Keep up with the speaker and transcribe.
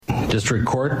District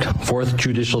Court, 4th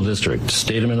Judicial District,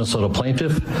 State of Minnesota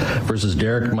Plaintiff versus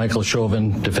Derek Michael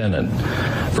Chauvin, Defendant.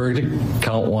 Verdict,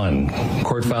 Count 1,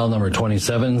 Court File Number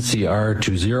 27, CR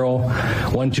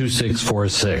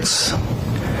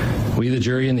 20-12646. We, the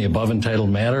jury, in the above entitled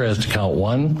matter as to Count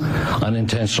 1,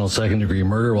 unintentional second-degree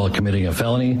murder while committing a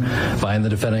felony, find the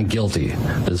defendant guilty.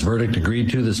 This verdict agreed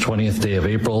to this 20th day of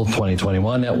April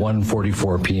 2021 at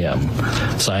 1:44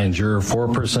 p.m. Signed, juror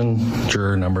foreperson,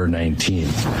 juror number 19.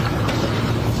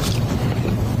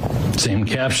 Same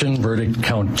caption, verdict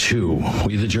count 2.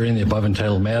 We, the jury, in the above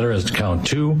entitled matter as to count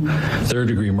 2,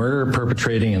 third-degree murder,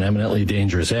 perpetrating an eminently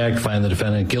dangerous act, find the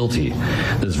defendant guilty.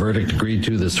 This verdict agreed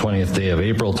to this 20th day of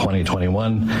April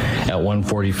 2021 at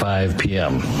 1:45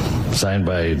 p.m. Signed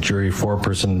by jury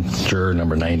foreperson, juror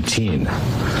number 19.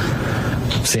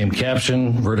 Same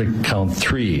caption, verdict count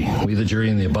 3. We, the jury,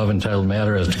 in the above entitled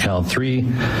matter as to count 3,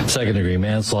 second-degree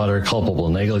manslaughter, culpable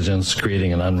negligence,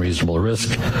 creating an unreasonable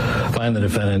risk, find the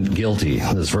defendant guilty.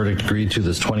 This verdict agreed to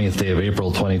this 20th day of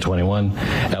April 2021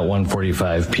 at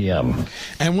 1:45 p.m.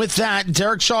 And with that,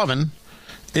 Derek Chauvin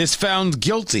is found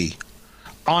guilty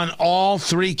on all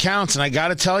 3 counts. And I got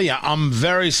to tell you, I'm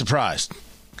very surprised.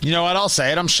 You know what? I'll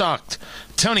say it. I'm shocked.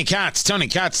 Tony Katz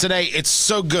today. It's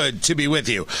so good to be with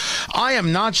you. I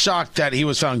am not shocked that he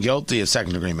was found guilty of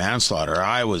second-degree manslaughter.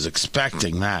 I was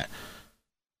expecting that.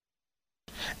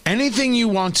 Anything you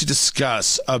want to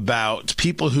discuss about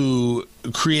people who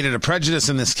created a prejudice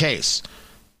in this case?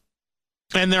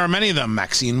 And there are many of them.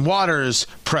 Maxine Waters,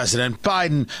 President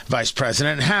Biden, Vice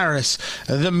President Harris,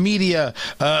 the media,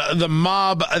 the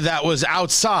mob that was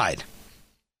outside.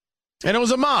 And it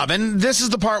was a mob. And this is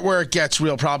the part where it gets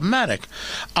real problematic.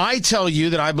 I tell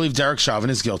you that I believe Derek Chauvin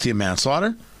is guilty of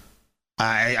manslaughter.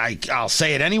 I'll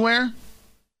say it anywhere.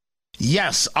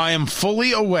 Yes, I am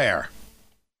fully aware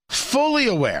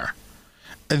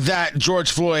that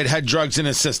George Floyd had drugs in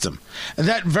his system.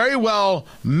 That very well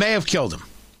may have killed him.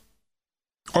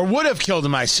 Or would have killed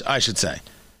him, I should say.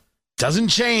 Doesn't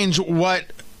change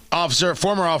what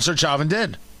former Officer Chauvin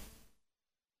did.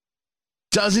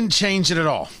 Doesn't change it at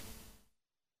all.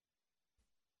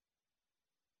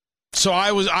 So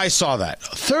I saw that.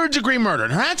 Third-degree murder.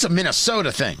 Now, that's a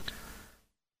Minnesota thing,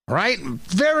 right?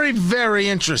 Very, very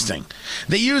interesting.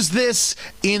 They used this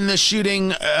in the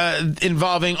shooting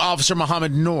involving Officer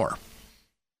Muhammad Noor.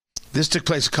 This took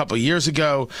place a couple of years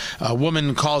ago. A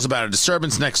woman calls about a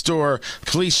disturbance next door.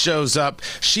 Police shows up.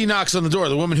 She knocks on the door.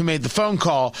 The woman who made the phone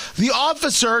call. The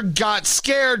officer got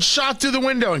scared, shot through the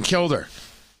window, and killed her.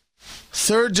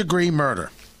 Third-degree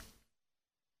murder.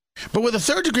 But with a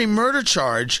third-degree murder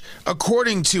charge,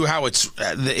 according to how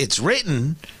it's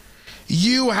written,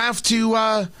 you have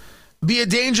to be a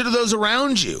danger to those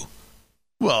around you.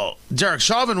 Well, Derek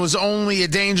Chauvin was only a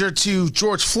danger to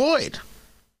George Floyd.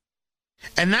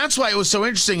 And that's why it was so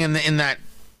interesting in that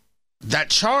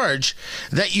charge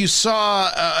that you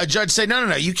saw a judge say,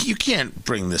 no, you can't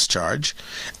bring this charge.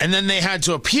 And then they had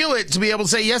to appeal it to be able to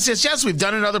say, yes, we've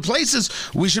done it in other places.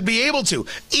 We should be able to,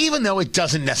 even though it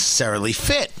doesn't necessarily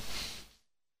fit.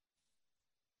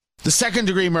 The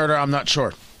second-degree murder, I'm not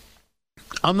sure.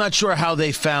 I'm not sure how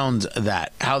they found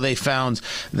that,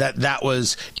 that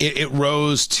was, it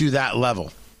rose to that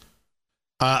level.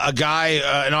 A guy,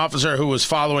 an officer who was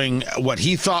following what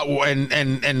he thought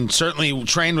and certainly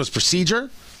trained was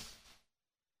procedure.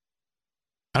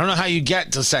 I don't know how you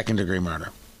get to second-degree murder.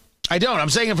 I don't. I'm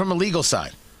saying it from a legal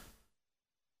side.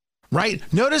 Right?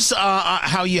 Notice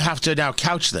how you have to now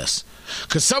couch this.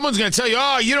 Because someone's going to tell you,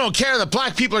 you don't care that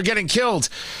black people are getting killed.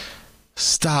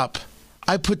 Stop.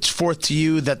 I put forth to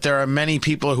you that there are many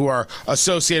people who are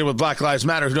associated with Black Lives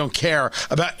Matter who don't care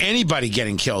about anybody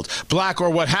getting killed, black or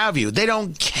what have you. They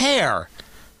don't care.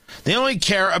 They only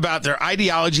care about their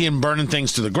ideology and burning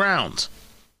things to the ground.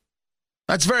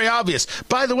 That's very obvious.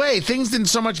 By the way, things didn't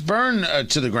so much burn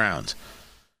to the ground.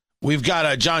 We've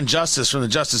got John Justice from the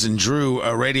Justice and Drew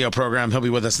radio program. He'll be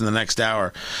with us in the next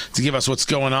hour to give us what's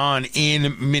going on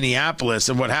in Minneapolis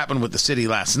and what happened with the city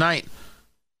last night.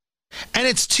 And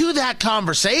it's to that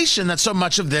conversation that so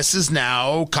much of this is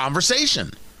now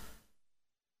conversation.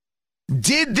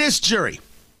 Did this jury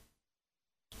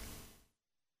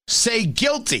say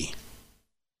guilty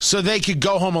so they could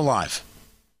go home alive?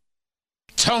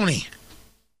 Tony,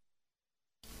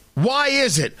 why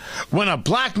is it when a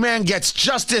black man gets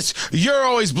justice, you're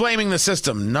always blaming the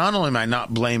system? Not only am I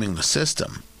not blaming the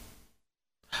system,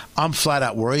 I'm flat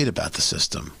out worried about the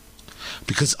system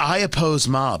because I oppose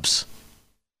mobs.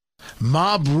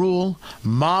 Mob rule,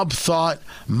 mob thought,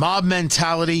 mob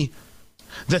mentality,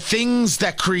 the things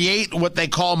that create what they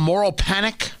call moral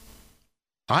panic,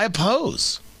 I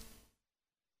oppose.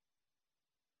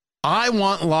 I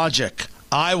want logic.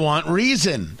 I want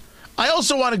reason. I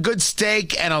also want a good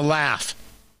steak and a laugh.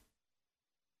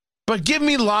 But give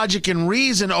me logic and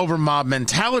reason over mob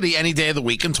mentality any day of the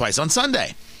week and twice on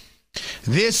Sunday.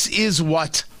 This is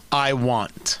what I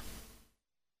want.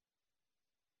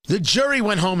 The jury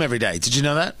went home every day. Did you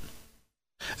know that?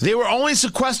 They were only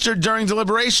sequestered during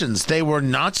deliberations. They were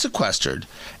not sequestered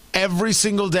every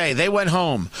single day. They went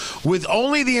home with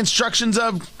only the instructions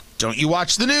of, don't you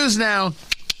watch the news now.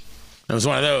 It was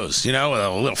one of those, with a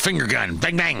little finger gun.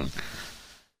 Bang, bang.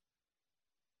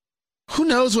 Who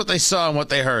knows what they saw and what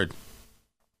they heard?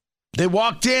 They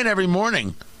walked in every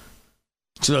morning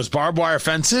to those barbed wire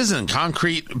fences and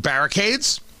concrete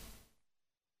barricades.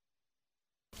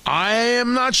 I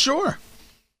am not sure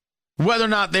whether or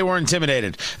not they were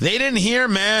intimidated. They didn't hear,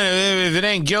 man, if it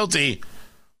ain't guilty.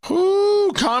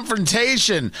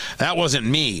 Confrontation. That wasn't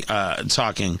me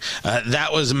talking.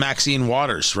 That was Maxine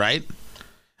Waters, right?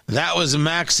 That was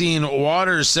Maxine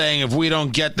Waters saying, if we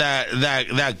don't get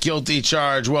that guilty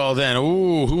charge, well then,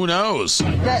 who knows?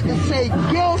 That to say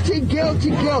guilty,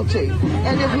 guilty, guilty.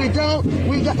 And if we don't,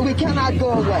 we cannot go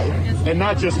away. And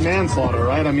not just manslaughter,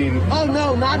 right? I mean... Oh,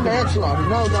 no, not manslaughter.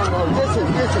 No. This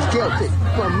is guilty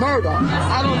for murder.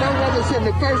 I don't know whether it's in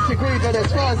the first degree, but as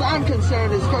far as I'm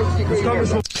concerned, it's first degree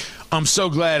murder. I'm so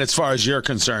glad as far as you're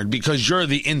concerned, because you're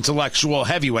the intellectual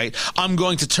heavyweight I'm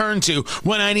going to turn to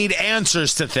when I need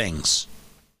answers to things.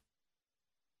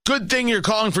 Good thing you're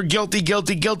calling for guilty,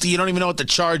 guilty, guilty. You don't even know what the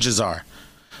charges are.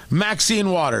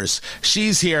 Maxine Waters,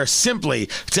 she's here simply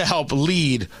to help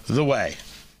lead the way.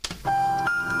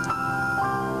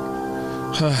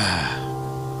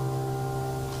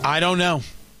 I don't know.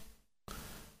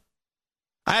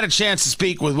 I had a chance to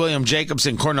speak with William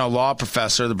Jacobson, Cornell law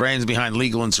professor, the brains behind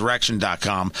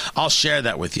legalinsurrection.com. I'll share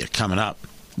that with you coming up.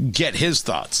 Get his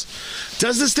thoughts.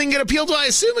 Does this thing get appealed to? I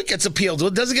assume it gets appealed to.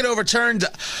 Does it get overturned?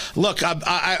 Look,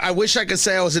 I wish I could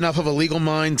say I was enough of a legal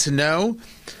mind to know.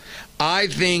 I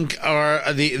think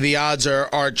the odds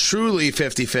are truly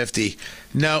 50-50.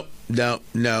 Nope.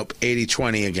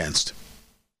 80-20 against.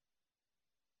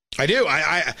 I do.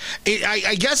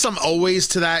 I guess I'm always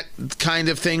to that kind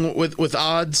of thing with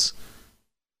odds,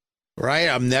 right?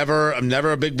 I'm never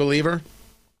a big believer.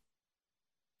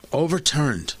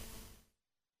 Overturned.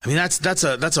 I mean, that's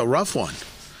a rough one.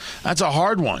 That's a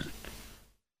hard one.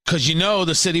 Because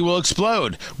the city will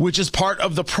explode, which is part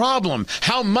of the problem.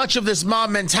 How much of this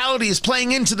mob mentality is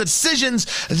playing into the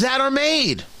decisions that are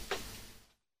made?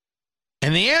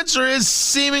 And the answer is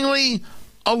seemingly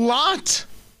a lot.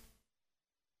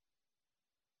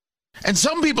 And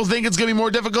some people think it's going to be more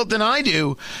difficult than I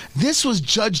do. This was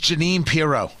Judge Jeanine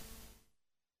Pirro.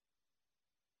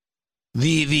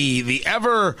 The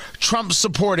ever Trump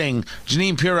supporting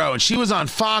Jeanine Pirro. And she was on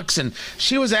Fox and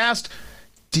she was asked,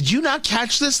 did you not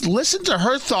catch this? Listen to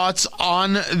her thoughts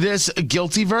on this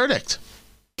guilty verdict.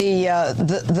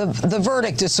 The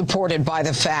verdict is supported by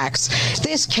the facts.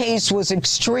 This case was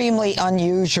extremely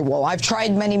unusual. I've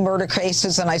tried many murder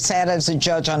cases, and I sat as a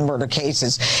judge on murder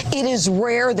cases. It is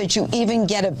rare that you even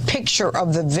get a picture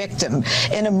of the victim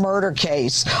in a murder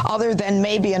case, other than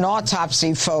maybe an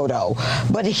autopsy photo.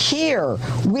 But here,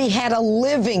 we had a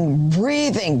living,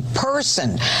 breathing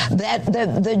person that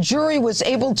the jury was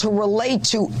able to relate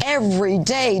to every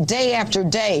day, day after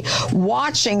day,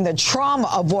 watching the trauma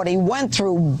of what he went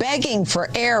through, begging for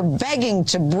air, begging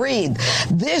to breathe.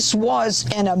 This was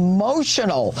an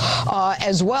emotional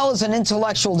as well as an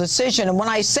intellectual decision. And when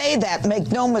I say that,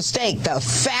 make no mistake, the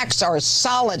facts are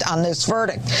solid on this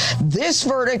verdict. This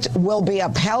verdict will be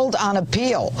upheld on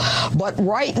appeal. But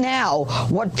right now,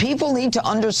 what people need to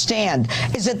understand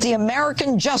is that the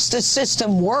American justice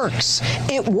system works.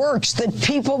 It works, that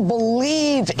people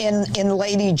believe in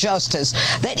Lady Justice,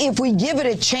 that if we give it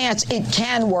a chance, it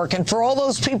can work. And for all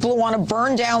those people who want to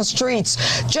burn down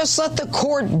streets, just let the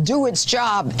court do its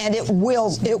job, and it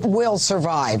will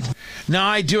survive. Now,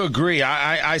 I do agree.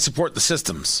 I support the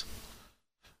systems.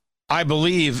 I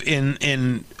believe in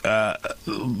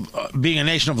being a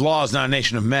nation of laws, not a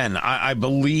nation of men. I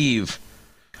believe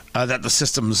that the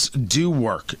systems do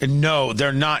work. And no,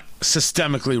 they're not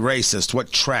systemically racist.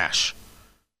 What trash.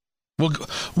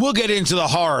 We'll get into the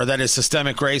horror that is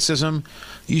systemic racism.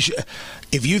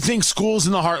 If you think schools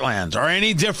in the heartland are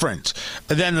any different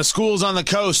than the schools on the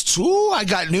coast, I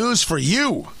got news for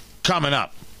you coming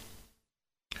up.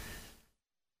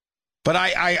 But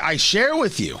I share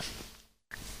with you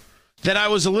that I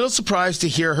was a little surprised to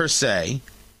hear her say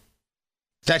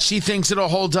that she thinks it'll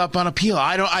hold up on appeal.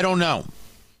 I don't know.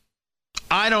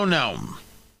 I don't know.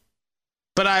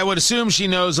 But I would assume she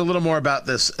knows a little more about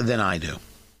this than I do.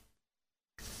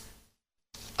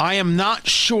 I am not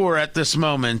sure at this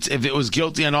moment if it was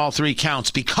guilty on all three counts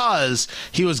because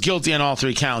he was guilty on all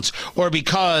three counts or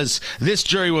because this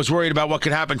jury was worried about what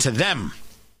could happen to them.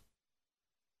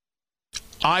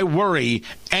 I worry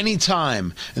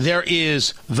anytime there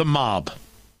is the mob.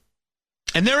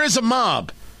 And there is a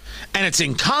mob. And it's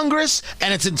in Congress,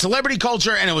 and it's in celebrity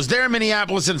culture, and it was there in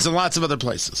Minneapolis, and it's in lots of other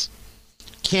places.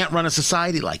 Can't run a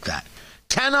society like that.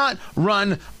 Cannot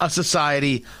run a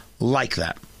society like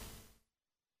that.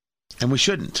 And we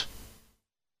shouldn't.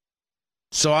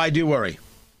 So I do worry.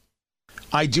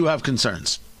 I do have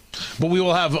concerns. But we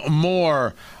will have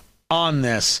more on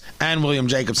this and William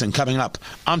Jacobson coming up.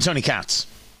 I'm Tony Katz.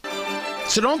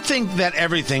 So don't think that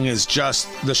everything is just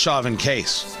the Chauvin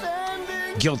case.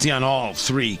 Guilty on all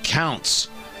three counts.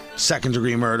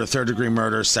 Second-degree murder, third-degree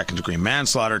murder, second-degree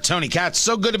manslaughter. Tony Katz,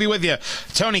 so good to be with you.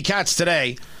 Tony Katz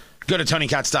today. Go to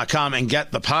TonyKatz.com and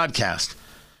get the podcast.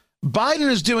 Biden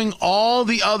is doing all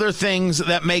the other things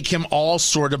that make him all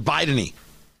sort of Biden-y.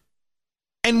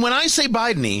 And when I say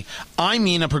Biden-y, I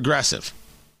mean a progressive.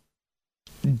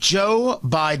 Joe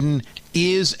Biden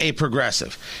is a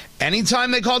progressive.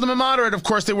 Anytime they called him a moderate, of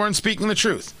course, they weren't speaking the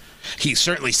truth. He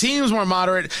certainly seems more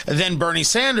moderate than Bernie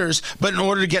Sanders, but in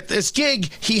order to get this gig,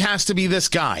 he has to be this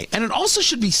guy. And it also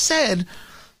should be said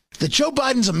that Joe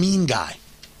Biden's a mean guy.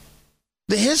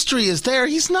 The history is there.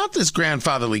 He's not this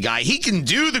grandfatherly guy. He can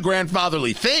do the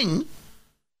grandfatherly thing,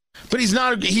 but he's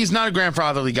not a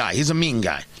grandfatherly guy. He's a mean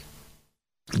guy.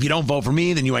 If you don't vote for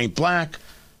me, then you ain't black.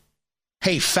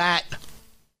 Hey, fat.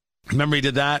 Remember he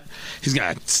did that? He's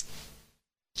going to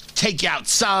take you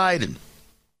outside and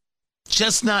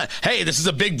just not, hey, this is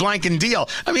a big blanking deal.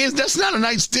 I mean, that's not a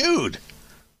nice dude.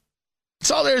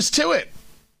 That's all there is to it.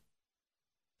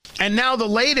 And now the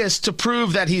latest to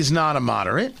prove that he's not a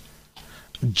moderate,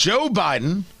 Joe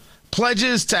Biden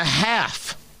pledges to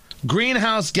halve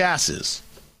greenhouse gases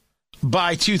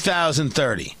by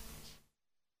 2030.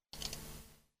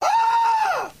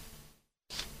 Ah!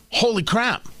 Holy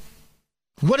crap.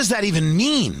 What does that even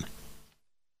mean?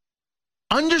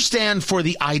 Understand for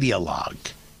the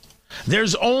ideologue.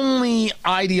 There's only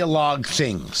ideologue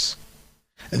things.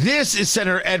 This is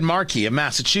Senator Ed Markey of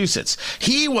Massachusetts.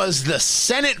 He was the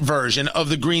Senate version of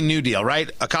the Green New Deal, right?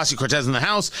 Ocasio-Cortez in the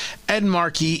House, Ed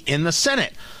Markey in the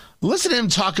Senate. Listen to him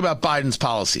talk about Biden's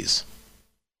policies.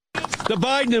 The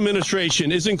Biden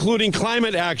administration is including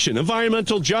climate action,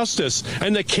 environmental justice,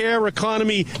 and the care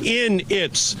economy in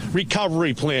its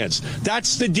recovery plans.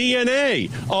 That's the DNA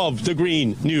of the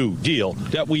Green New Deal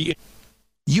that we...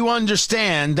 You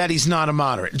understand that he's not a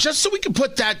moderate, just so we can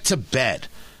put that to bed.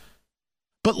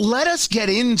 But let us get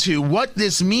into what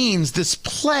this means, this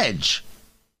pledge.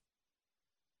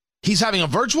 He's having a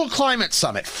virtual climate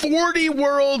summit, 40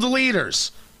 world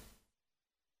leaders.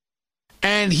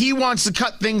 And he wants to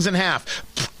cut things in half.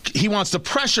 He wants to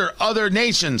pressure other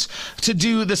nations to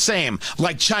do the same,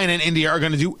 like China and India are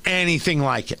going to do anything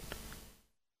like it.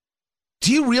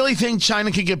 Do you really think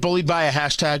China could get bullied by a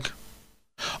hashtag?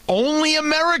 Only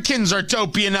Americans are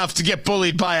dopey enough to get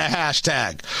bullied by a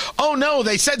hashtag. Oh no,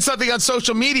 they said something on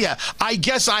social media. I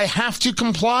guess I have to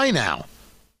comply now.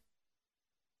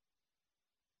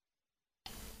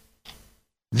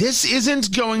 This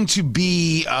isn't going to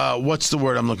be, what's the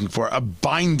word I'm looking for? A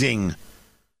binding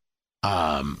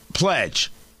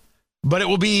pledge. But it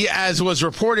will be, as was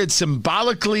reported,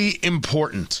 symbolically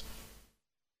important.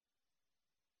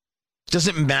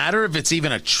 Doesn't matter if it's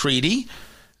even a treaty.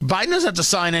 Biden doesn't have to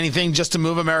sign anything just to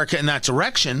move America in that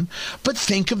direction, but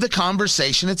think of the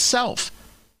conversation itself.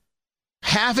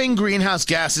 Halving greenhouse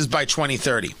gases by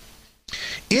 2030.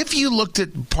 If you looked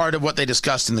at part of what they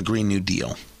discussed in the Green New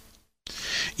Deal,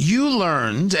 you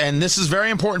learned, and this is very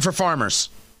important for farmers,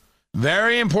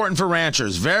 very important for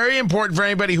ranchers, very important for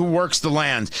anybody who works the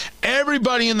land,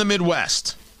 everybody in the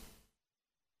Midwest,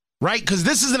 right? Because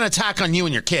this is an attack on you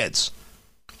and your kids,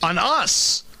 on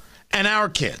us and our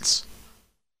kids.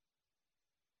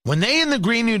 When they in the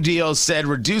Green New Deal said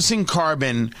reducing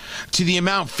carbon to the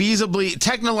amount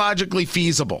technologically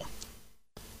feasible,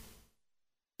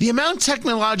 the amount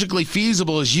technologically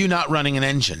feasible is you not running an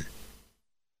engine.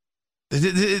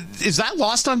 Is that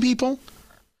lost on people?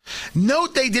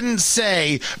 Note they didn't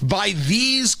say by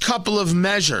these couple of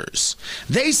measures.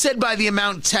 They said by the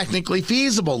amount technically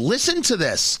feasible. Listen to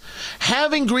this.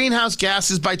 Having greenhouse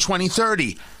gases by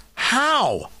 2030.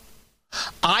 How?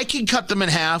 I can cut them in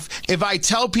half if I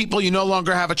tell people you no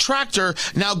longer have a tractor,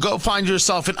 now go find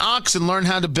yourself an ox and learn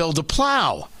how to build a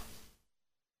plow.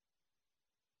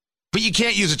 But you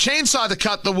can't use a chainsaw to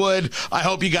cut the wood. I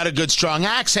hope you got a good strong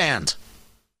axe hand.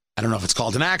 I don't know if it's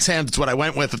called an axe hand. It's what I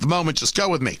went with at the moment. Just go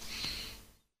with me.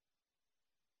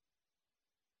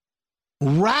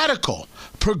 radical,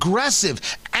 progressive,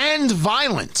 and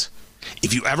violent.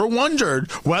 If you ever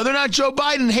wondered whether or not Joe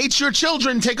Biden hates your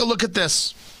children, take a look at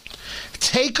this.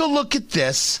 Take a look at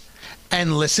this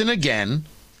and listen again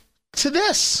to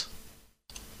this.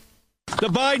 The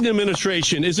Biden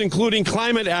administration is including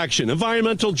climate action,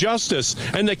 environmental justice,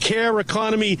 and the care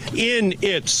economy in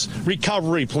its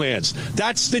recovery plans.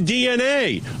 That's the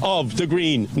DNA of the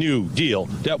Green New Deal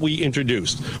that we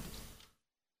introduced.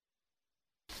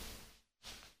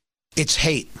 It's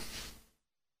hate.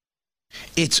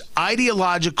 It's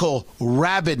ideological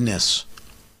rabidness.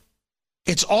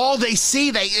 It's all they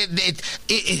see.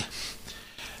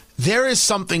 There is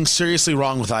something seriously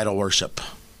wrong with idol worship,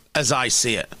 as I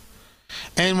see it.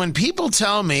 And when people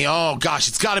tell me, oh, gosh,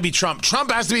 it's got to be Trump.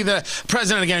 Trump has to be the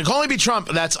president again. It can only be Trump.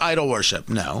 That's idol worship.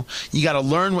 No, you got to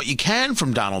learn what you can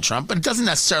from Donald Trump, but it doesn't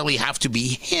necessarily have to be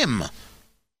him.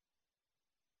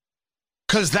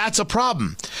 Because that's a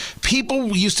problem.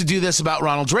 People used to do this about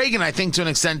Ronald Reagan, I think to an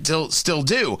extent still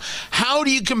do. How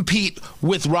do you compete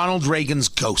with Ronald Reagan's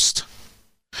ghost?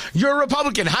 You're a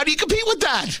Republican. How do you compete with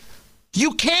that?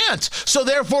 You can't. So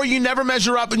therefore, you never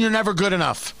measure up and you're never good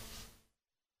enough.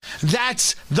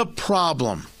 That's the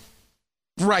problem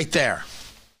right there.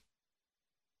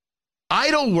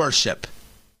 Idol worship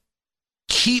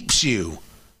keeps you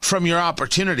from your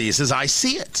opportunities as I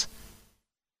see it.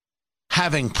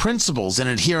 Having principles and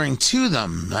adhering to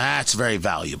them, that's very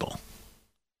valuable.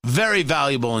 Very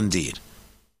valuable indeed.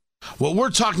 What we're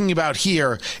talking about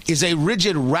here is a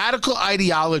rigid, radical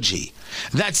ideology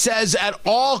that says at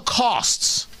all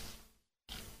costs,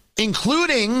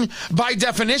 including, by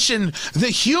definition, the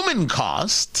human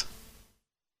cost,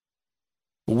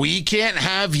 we can't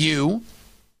have you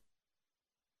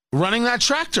running that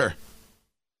tractor.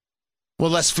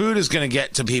 Well, less food is going to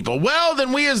get to people. Well,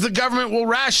 then we as the government will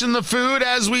ration the food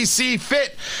as we see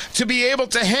fit to be able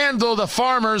to handle the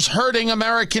farmers hurting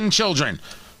American children.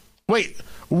 Wait,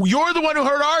 you're the one who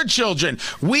hurt our children.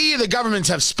 We, the governments,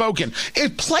 have spoken.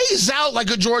 It plays out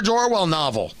like a George Orwell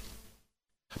novel.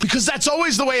 Because that's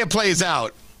always the way it plays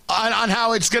out on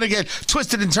how it's going to get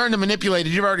twisted and turned and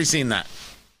manipulated. You've already seen that.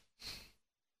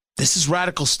 This is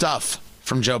radical stuff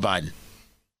from Joe Biden.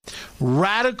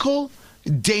 Radical,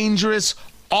 dangerous,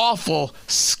 awful,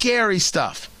 scary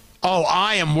stuff. Oh,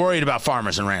 I am worried about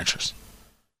farmers and ranchers.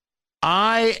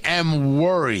 I am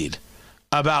worried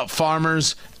about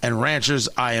farmers and ranchers.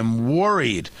 I am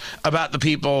worried about the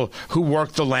people who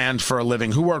work the land for a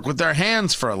living, who work with their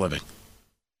hands for a living.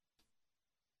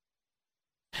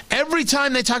 Every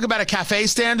time they talk about a CAFE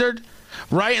standard,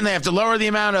 right, and they have to lower the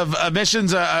amount of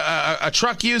emissions a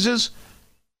truck uses,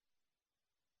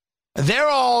 they're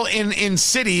all in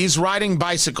cities riding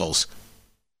bicycles.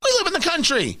 We live in the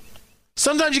country.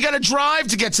 Sometimes you got to drive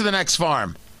to get to the next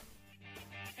farm.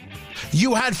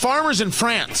 You had farmers in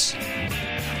France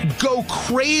go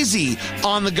crazy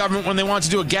on the government when they want to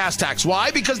do a gas tax.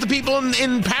 Why? Because the people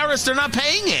in Paris, they're not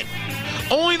paying it.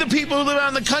 Only the people who live out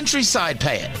in the countryside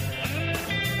pay it.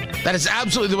 That is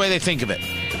absolutely the way they think of it.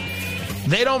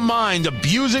 They don't mind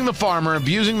abusing the farmer,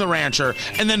 abusing the rancher,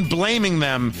 and then blaming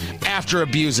them after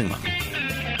abusing them.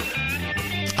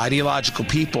 Ideological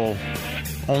people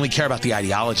only care about the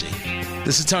ideology.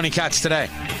 This is Tony Katz Today.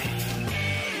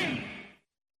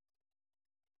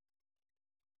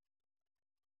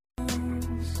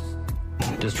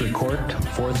 District Court,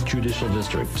 4th Judicial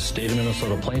District, State of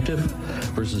Minnesota Plaintiff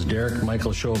versus Derek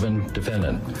Michael Chauvin,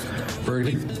 Defendant.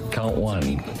 Verdict, Count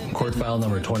 1. Court File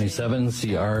Number 27,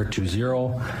 CR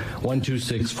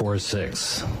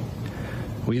 20-12646.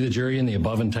 We, the jury, in the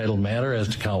above entitled matter as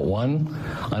to Count 1,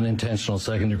 unintentional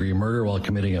second-degree murder while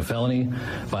committing a felony,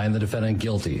 find the defendant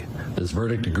guilty. This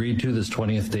verdict agreed to this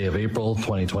 20th day of April,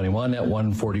 2021 at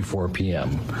 1:44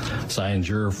 p.m. Signed,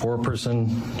 Juror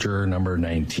Foreperson, Juror Number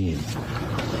 19.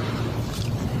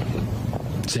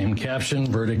 Same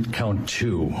caption, verdict, Count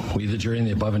 2. We, the jury, in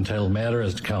the above entitled matter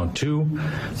as to Count 2,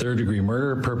 third-degree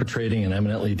murder, perpetrating an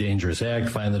eminently dangerous act,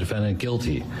 find the defendant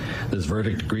guilty. This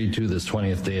verdict agreed to this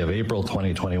 20th day of April,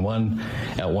 2021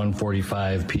 at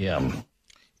 1:45 p.m.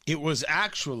 It was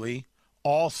actually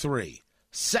all three.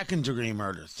 Second-degree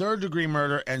murder, third-degree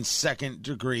murder, and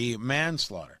second-degree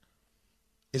manslaughter.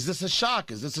 Is this a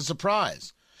shock? Is this a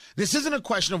surprise? This isn't a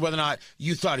question of whether or not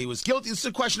you thought he was guilty. This is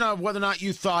a question of whether or not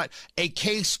you thought a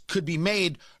case could be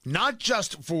made, not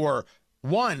just for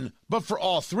one, but for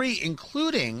all three,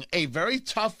 including a very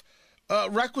tough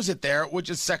requisite there, which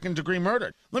is second-degree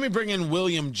murder. Let me bring in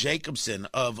William Jacobson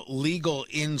of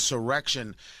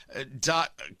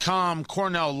LegalInsurrection.com,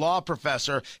 Cornell law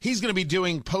professor. He's going to be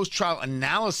doing post-trial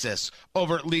analysis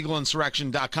over at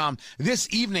LegalInsurrection.com this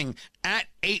evening at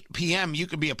 8 p.m. You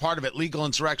can be a part of it,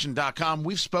 LegalInsurrection.com.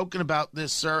 We've spoken about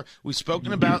this, sir. We've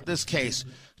spoken about this case.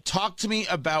 Talk to me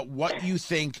about what you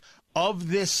think of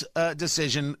this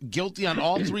decision, guilty on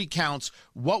all three counts.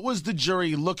 What was the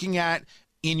jury looking at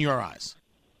in your eyes?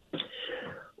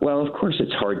 Well, of course,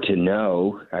 it's hard to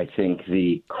know. I think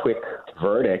the quick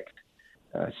verdict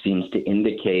seems to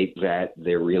indicate that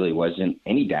there really wasn't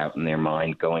any doubt in their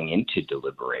mind going into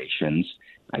deliberations.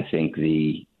 I think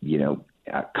the,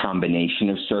 combination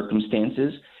of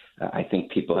circumstances, I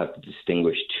think people have to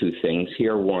distinguish two things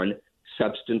here. One,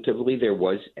 substantively, there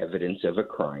was evidence of a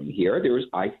crime here.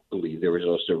 I believe there was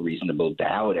also reasonable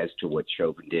doubt as to what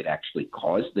Chauvin did actually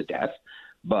cause the death.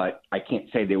 But I can't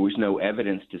say there was no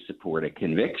evidence to support a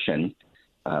conviction.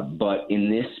 But in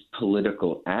this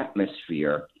political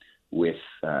atmosphere, with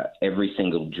every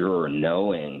single juror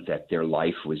knowing that their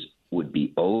life would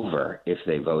be over if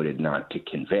they voted not to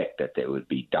convict, that they would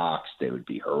be doxxed, they would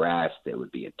be harassed, they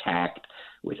would be attacked,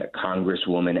 with a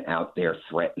congresswoman out there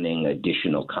threatening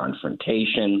additional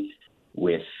confrontation,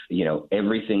 with,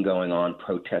 everything going on,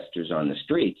 protesters on the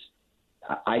streets,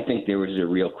 I think there was a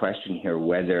real question here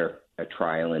whether a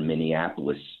trial in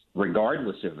Minneapolis,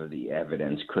 regardless of the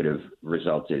evidence, could have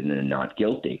resulted in a not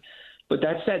guilty. But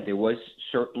that said, there was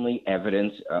certainly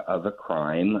evidence of a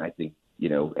crime, I think,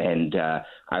 and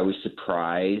I was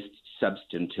surprised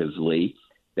substantively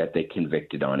that they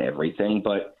convicted on everything.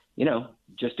 But,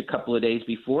 just a couple of days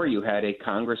before, you had a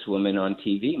congresswoman on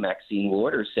TV, Maxine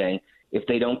Waters, saying, if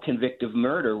they don't convict of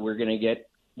murder, we're going to get,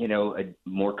 a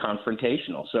more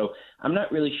confrontational. So I'm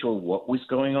not really sure what was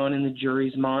going on in the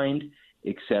jury's mind,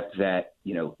 except that,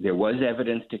 there was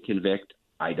evidence to convict.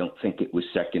 I don't think it was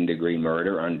second-degree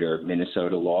murder under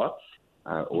Minnesota law,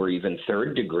 or even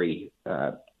third-degree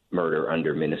murder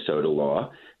under Minnesota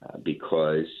law,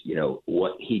 because,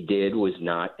 what he did was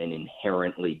not an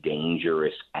inherently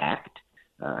dangerous act.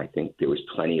 I think there was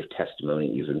plenty of testimony,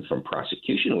 even from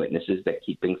prosecution witnesses, that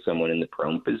keeping someone in the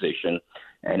prone position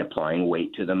and applying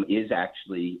weight to them is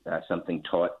actually something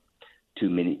taught to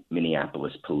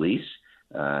Minneapolis police.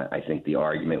 I think the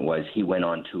argument was he went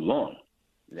on too long.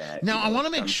 Now, I want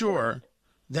to make sure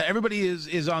that everybody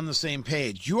is on the same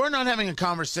page. You are not having a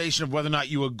conversation of whether or not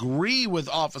you agree with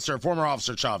former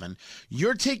Officer Chauvin.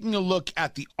 You're taking a look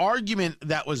at the argument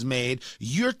that was made.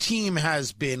 Your team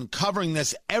has been covering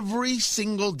this every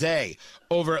single day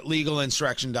over at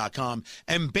LegalInsurrection.com.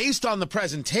 And based on the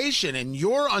presentation and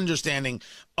your understanding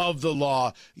of the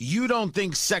law, you don't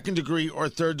think second degree or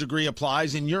third degree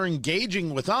applies, and you're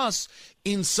engaging with us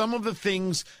in some of the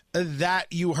things that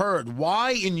you heard.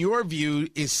 Why, in your view,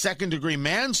 is second-degree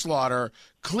manslaughter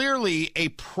clearly a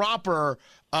proper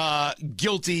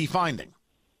guilty finding?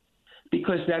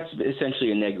 Because that's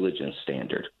essentially a negligence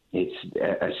standard. It's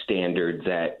a standard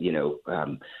that,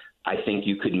 I think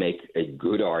you could make a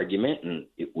good argument, and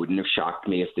it wouldn't have shocked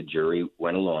me if the jury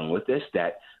went along with this,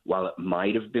 that while it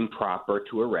might have been proper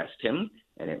to arrest him,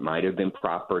 and it might have been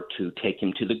proper to take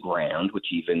him to the ground, which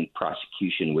even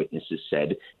prosecution witnesses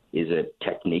said is a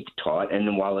technique taught.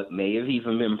 And while it may have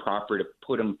even been proper to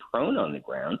put him prone on the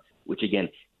ground, which, again,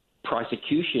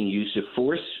 prosecution use of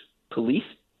force, police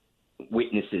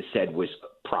witnesses said was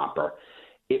proper,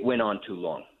 it went on too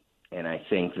long. And I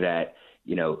think that,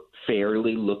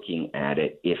 fairly looking at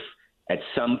it, if at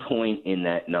some point in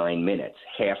that 9 minutes,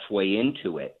 halfway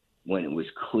into it, when it was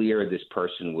clear this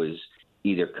person was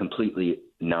either completely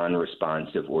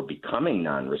non-responsive or becoming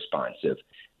non-responsive,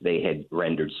 they had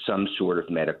rendered some sort of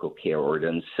medical care or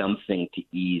done something to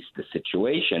ease the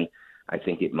situation, I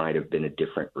think it might have been a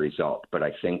different result. But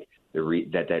I think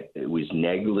that it was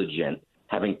negligent.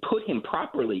 Having put him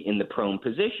properly in the prone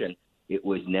position, it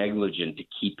was negligent to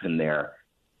keep him there,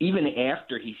 even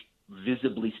after he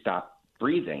visibly stopped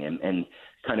breathing. And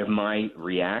kind of my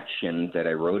reaction that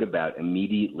I wrote about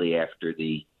immediately after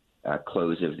the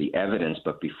close of the evidence,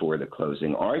 but before the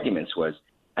closing arguments, was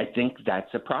I think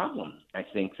that's a problem. I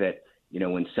think that,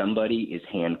 when somebody is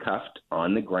handcuffed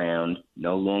on the ground,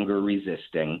 no longer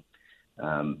resisting,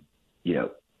 and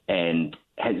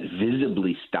has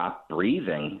visibly stopped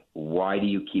breathing, why do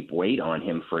you keep weight on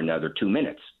him for another 2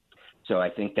 minutes? So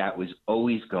I think that was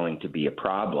always going to be a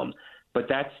problem. But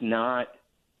that's not,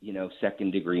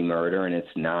 second-degree murder, and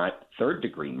it's not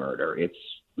third-degree murder. It's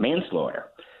manslaughter.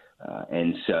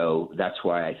 And so that's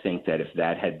why I think that if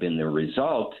that had been the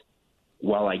result,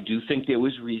 while I do think there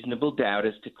was reasonable doubt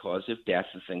as to cause of death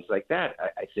and things like that,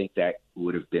 I think that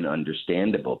would have been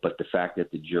understandable. But the fact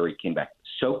that the jury came back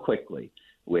so quickly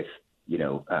with,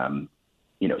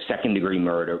 second-degree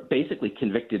murder, basically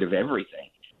convicted of everything,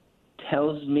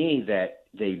 tells me that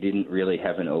they didn't really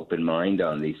have an open mind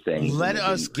on these things. Let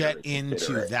us get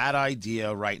into that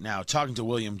idea right now. Talking to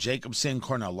William Jacobson,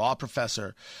 Cornell law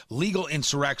professor.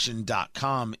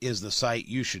 LegalInsurrection.com is the site.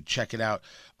 You should check it out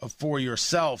for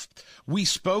yourself. We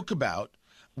spoke about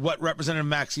what Representative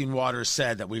Maxine Waters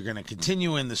said, that we're going to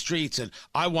continue in the streets, and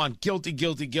I want guilty,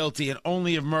 guilty, guilty, and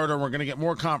only of murder. We're going to get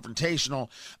more confrontational.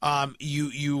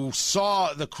 You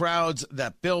saw the crowds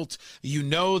that built. You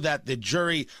know that the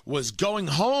jury was going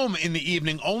home in the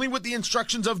evening only with the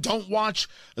instructions of don't watch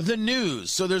the news.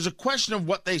 So there's a question of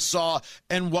what they saw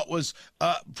and what was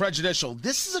prejudicial.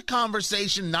 This is a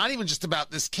conversation not even just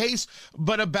about this case,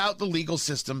 but about the legal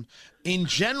system in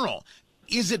general.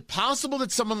 Is it possible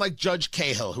that someone like Judge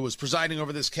Cahill, who was presiding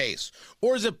over this case,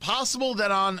 or is it possible that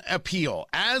on appeal,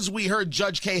 as we heard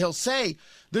Judge Cahill say,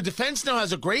 the defense now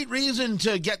has a great reason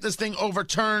to get this thing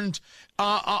overturned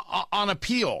on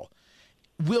appeal?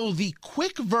 Will the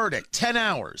quick verdict, 10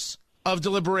 hours of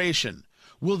deliberation,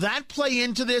 will that play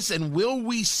into this, and will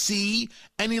we see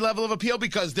any level of appeal?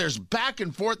 Because there's back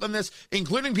and forth on this,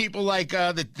 including people like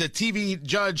the TV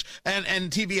judge and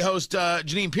TV host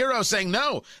Jeanine Pirro saying,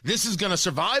 no, this is going to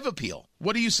survive appeal.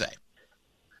 What do you say?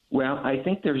 Well, I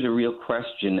think there's a real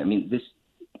question. I mean, this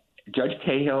Judge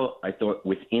Cahill, I thought,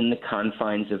 within the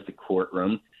confines of the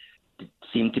courtroom,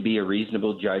 seemed to be a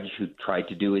reasonable judge who tried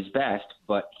to do his best,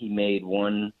 but he made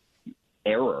one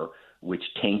error which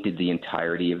tainted the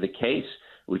entirety of the case,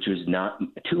 which was not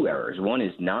two errors. One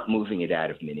is not moving it out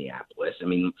of Minneapolis. I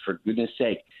mean, for goodness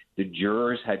sake, the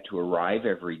jurors had to arrive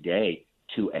every day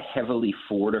to a heavily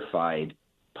fortified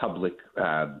public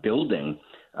building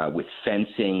with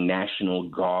fencing, National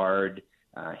Guard,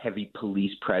 heavy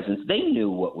police presence. They knew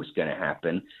what was going to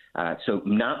happen. So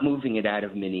not moving it out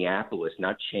of Minneapolis,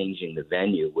 not changing the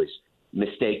venue was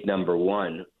mistake number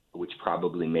one, which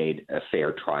probably made a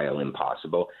fair trial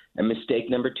impossible. And mistake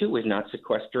number two was not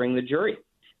sequestering the jury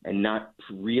and not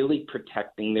really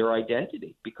protecting their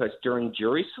identity. Because during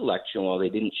jury selection, while they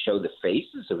didn't show the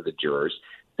faces of the jurors,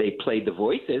 they played the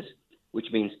voices, which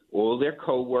means all their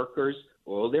coworkers,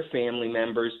 all their family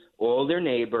members, all their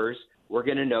neighbors were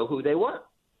going to know who they were.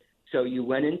 So you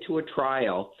went into a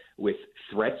trial with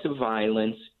threats of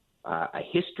violence, a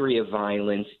history of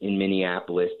violence in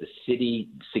Minneapolis. The city,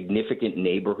 significant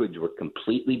neighborhoods were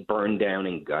completely burned down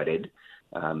and gutted.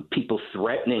 People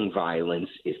threatening violence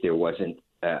if there wasn't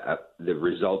the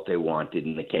result they wanted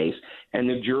in the case. And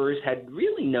the jurors had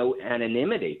really no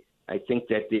anonymity. I think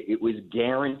that it was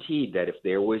guaranteed that if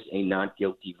there was a not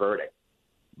guilty verdict,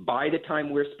 by the time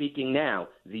we're speaking now,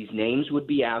 these names would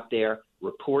be out there,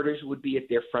 reporters would be at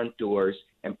their front doors,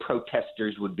 and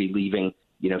protesters would be leaving,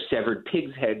 severed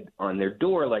pig's head on their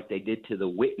door like they did to the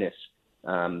witness,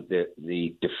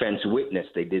 the defense witness.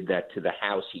 They did that to the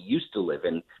house he used to live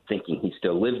in, thinking he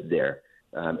still lived there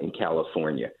in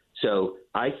California. So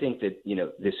I think that,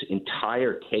 this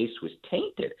entire case was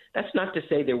tainted. That's not to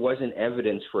say there wasn't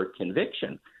evidence for a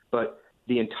conviction, but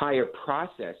the entire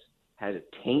process had a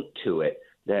taint to it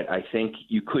that I think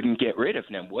you couldn't get rid of.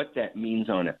 Now, what that means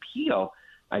on appeal,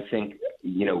 I think,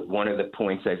 one of the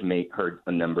points I've heard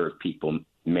a number of people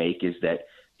make is that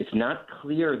it's not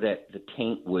clear that the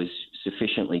taint was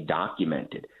sufficiently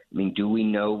documented. I mean, do we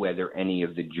know whether any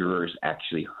of the jurors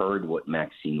actually heard what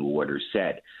Maxine Waters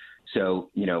said? So,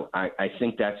 I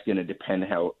think that's going to depend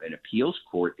how an appeals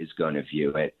court is going to view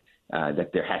it,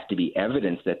 that there has to be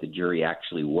evidence that the jury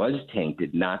actually was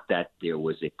tainted, not that there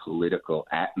was a political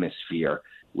atmosphere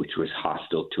which was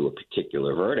hostile to a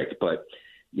particular verdict. But,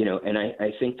 and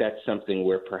I think that's something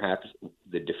where perhaps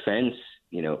the defense,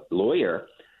 lawyer,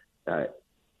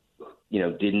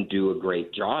 didn't do a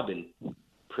great job in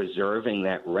preserving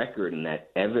that record and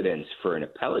that evidence for an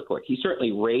appellate court. He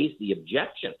certainly raised the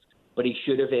objection, but he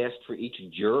should have asked for each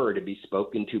juror to be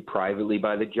spoken to privately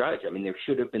by the judge. I mean, there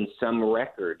should have been some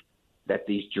record that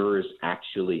these jurors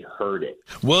actually heard it.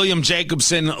 William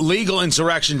Jacobson,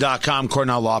 LegalInsurrection.com,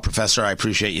 Cornell law professor. I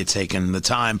appreciate you taking the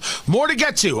time. More to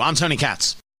get to. I'm Tony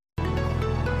Katz.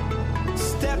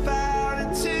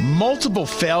 Multiple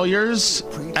failures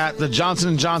at the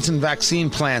Johnson & Johnson vaccine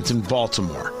plant in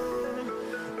Baltimore.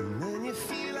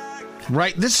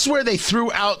 Right? This is where they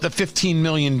threw out the 15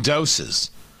 million doses.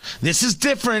 This is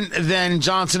different than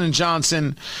Johnson &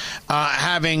 Johnson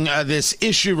having this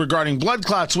issue regarding blood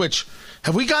clots, which,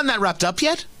 have we gotten that wrapped up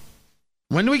yet?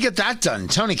 When do we get that done?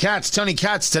 Tony Katz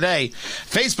today.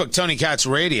 Facebook, Tony Katz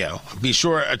Radio. Be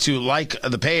sure to like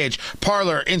the page.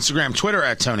 Parler, Instagram, Twitter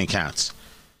at Tony Katz.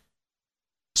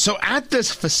 So at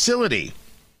this facility,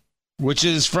 which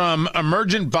is from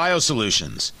Emergent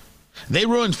Biosolutions, they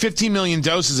ruined 15 million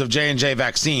doses of J&J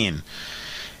vaccine.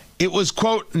 It was,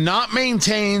 quote, not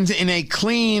maintained in a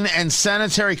clean and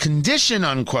sanitary condition,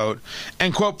 unquote,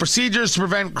 and, quote, procedures to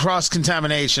prevent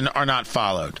cross-contamination are not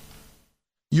followed.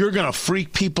 You're going to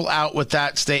freak people out with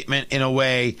that statement in a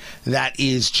way that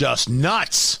is just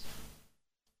nuts.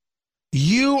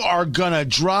 You are going to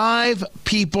drive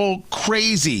people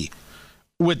crazy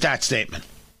with that statement.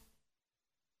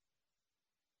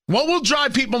 What will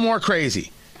drive people more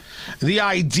crazy? The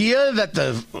idea that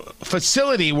the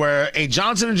facility where a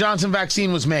Johnson & Johnson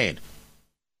vaccine was made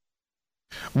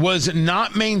was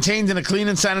not maintained in a clean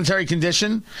and sanitary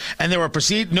condition, and there were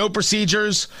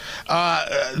procedures,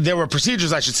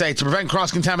 I should say, to prevent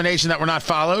cross-contamination that were not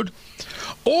followed?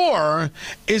 Or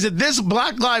is it this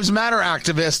Black Lives Matter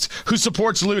activist who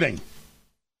supports looting?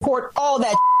 Support all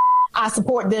that. I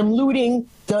support them looting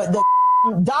the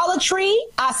Dollar Tree.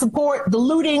 I support the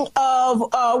looting of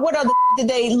what other did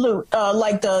they loot?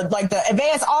 Like the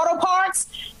advanced auto parts.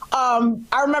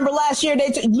 I remember last year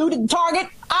they looted Target.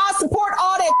 I support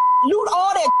all that, loot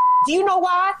all that. Do you know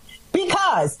why?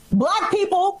 Because black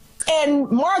people and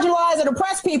marginalized and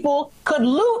oppressed people could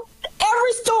loot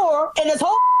every store in this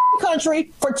whole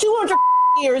country for 200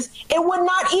 years. It would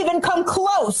not even come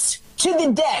close to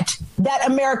the debt that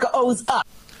America owes us.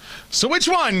 So which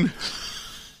one?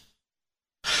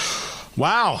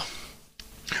 Wow.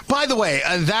 By the way,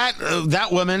 that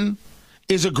woman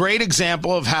is a great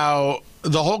example of how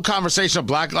the whole conversation of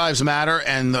Black Lives Matter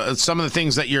and some of the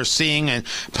things that you're seeing and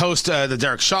post the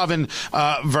Derek Chauvin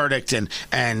verdict and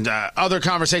other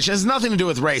conversations has nothing to do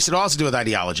with race. It all has to do with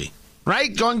ideology,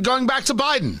 right? Going back to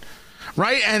Biden,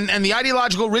 right? And the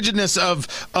ideological rigidness of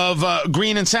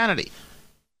green insanity.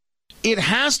 It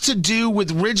has to do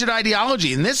with rigid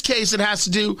ideology. In this case, it has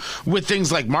to do with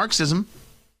things like Marxism,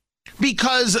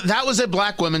 because that was a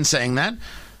black woman saying that.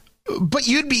 But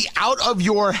you'd be out of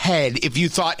your head if you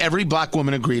thought every black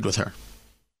woman agreed with her.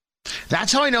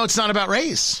 That's how I know it's not about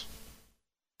race.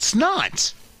 It's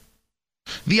not.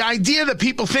 The idea that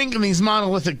people think in these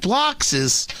monolithic blocks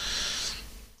is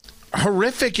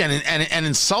horrific and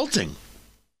insulting.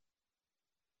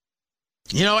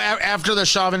 You know, after the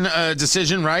Chauvin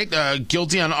decision, right?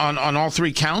 Guilty on all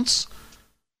three counts.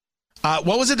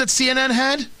 What was it that CNN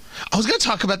had? I was going to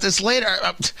talk about this later.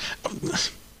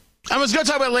 I was going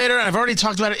to talk about it later, and I've already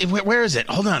talked about it. Where is it?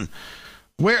 Hold on.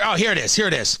 Oh, here it is. Here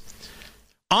it is.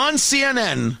 On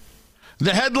CNN,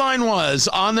 the headline was,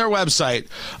 on their website,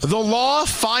 "The law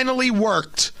finally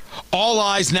worked. All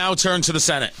eyes now turn to the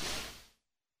Senate."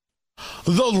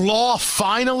 The law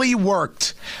finally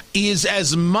worked is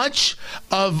as much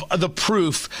of the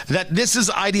proof that this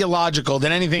is ideological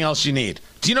than anything else you need.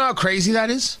 Do you know how crazy that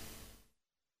is?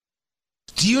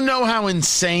 Do you know how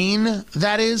insane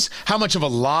that is? How much of a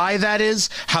lie that is?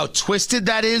 How twisted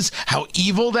that is? How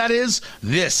evil that is?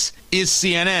 This is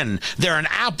CNN. They're an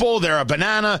apple. They're a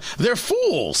banana. They're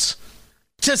fools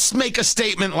to make a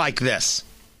statement like this.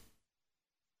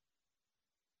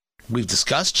 We've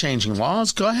discussed changing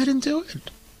laws. Go ahead and do it.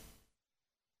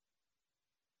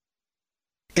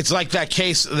 It's like that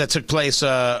case that took place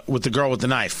with the girl with the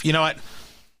knife. You know what?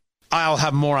 I'll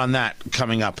have more on that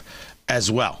coming up as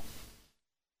well.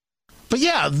 But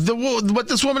yeah, what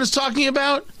this woman is talking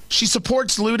about, she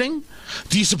supports looting.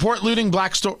 Do you support looting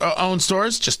black-owned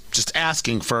stores? Just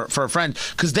asking for a friend,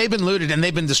 because they've been looted and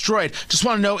they've been destroyed. Just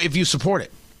want to know if you support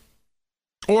it.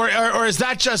 Or is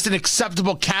that just an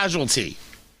acceptable casualty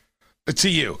to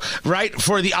you, right?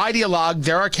 For the ideologue,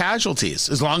 there are casualties,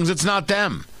 as long as it's not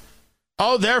them.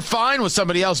 Oh, they're fine with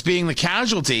somebody else being the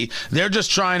casualty. They're just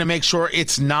trying to make sure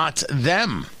it's not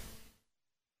them.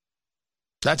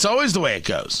 That's always the way it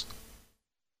goes.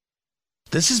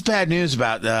 This is bad news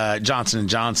about Johnson &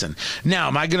 Johnson. Now,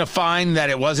 am I going to find that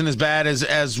it wasn't as bad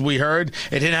as we heard?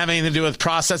 It didn't have anything to do with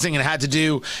processing. It had to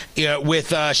do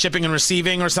with shipping and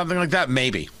receiving or something like that?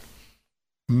 Maybe.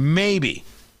 The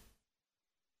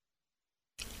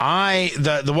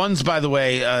ones, by the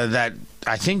way, that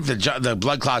I think the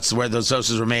blood clots where those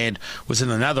doses were made was in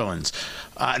the Netherlands.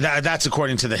 That's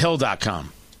according to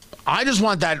thehill.com. I just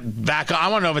want that back. I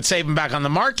want to know if it's safe and back on the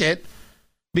market.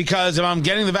 Because if I'm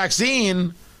getting the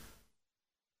vaccine,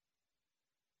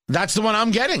 that's the one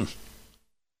I'm getting.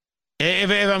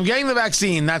 If I'm getting the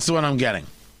vaccine, that's the one I'm getting.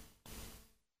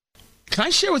 Can I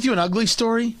share with you an ugly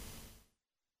story?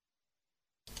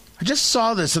 I just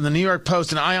saw this in the New York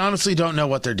Post, and I honestly don't know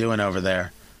what they're doing over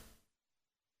there.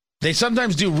 They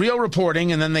sometimes do real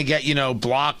reporting and then they get,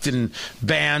 blocked and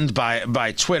banned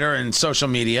by Twitter and social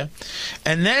media.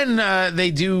 And then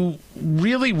they do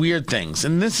really weird things.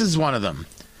 And this is one of them.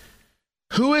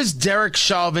 Who is Derek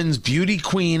Chauvin's beauty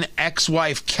queen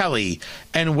ex-wife Kelly,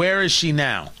 and where is she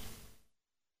now?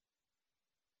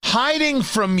 Hiding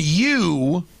from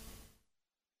you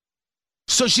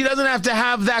so she doesn't have to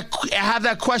have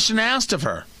that question asked of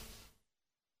her.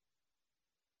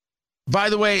 By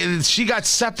the way, she got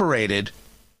separated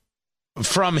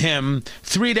from him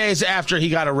 3 days after he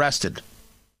got arrested.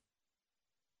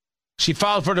 She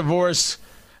filed for divorce,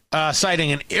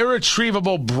 citing an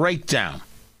irretrievable breakdown.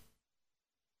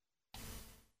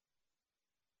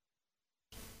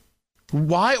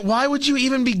 Why would you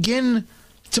even begin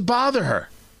to bother her?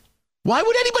 Why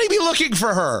would anybody be looking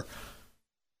for her?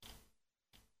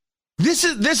 This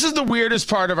is the weirdest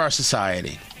part of our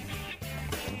society.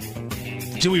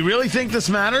 Do we really think this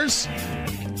matters?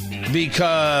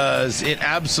 Because it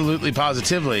absolutely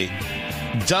positively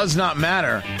does not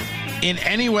matter in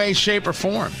any way, shape, or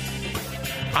form.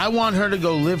 I want her to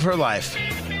go live her life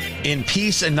in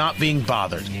peace and not being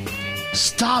bothered.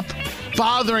 Stop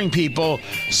bothering people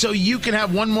so you can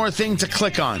have one more thing to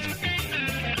click on.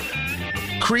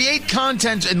 Create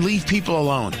content and leave people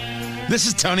alone. This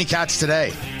is Tony Katz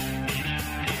Today.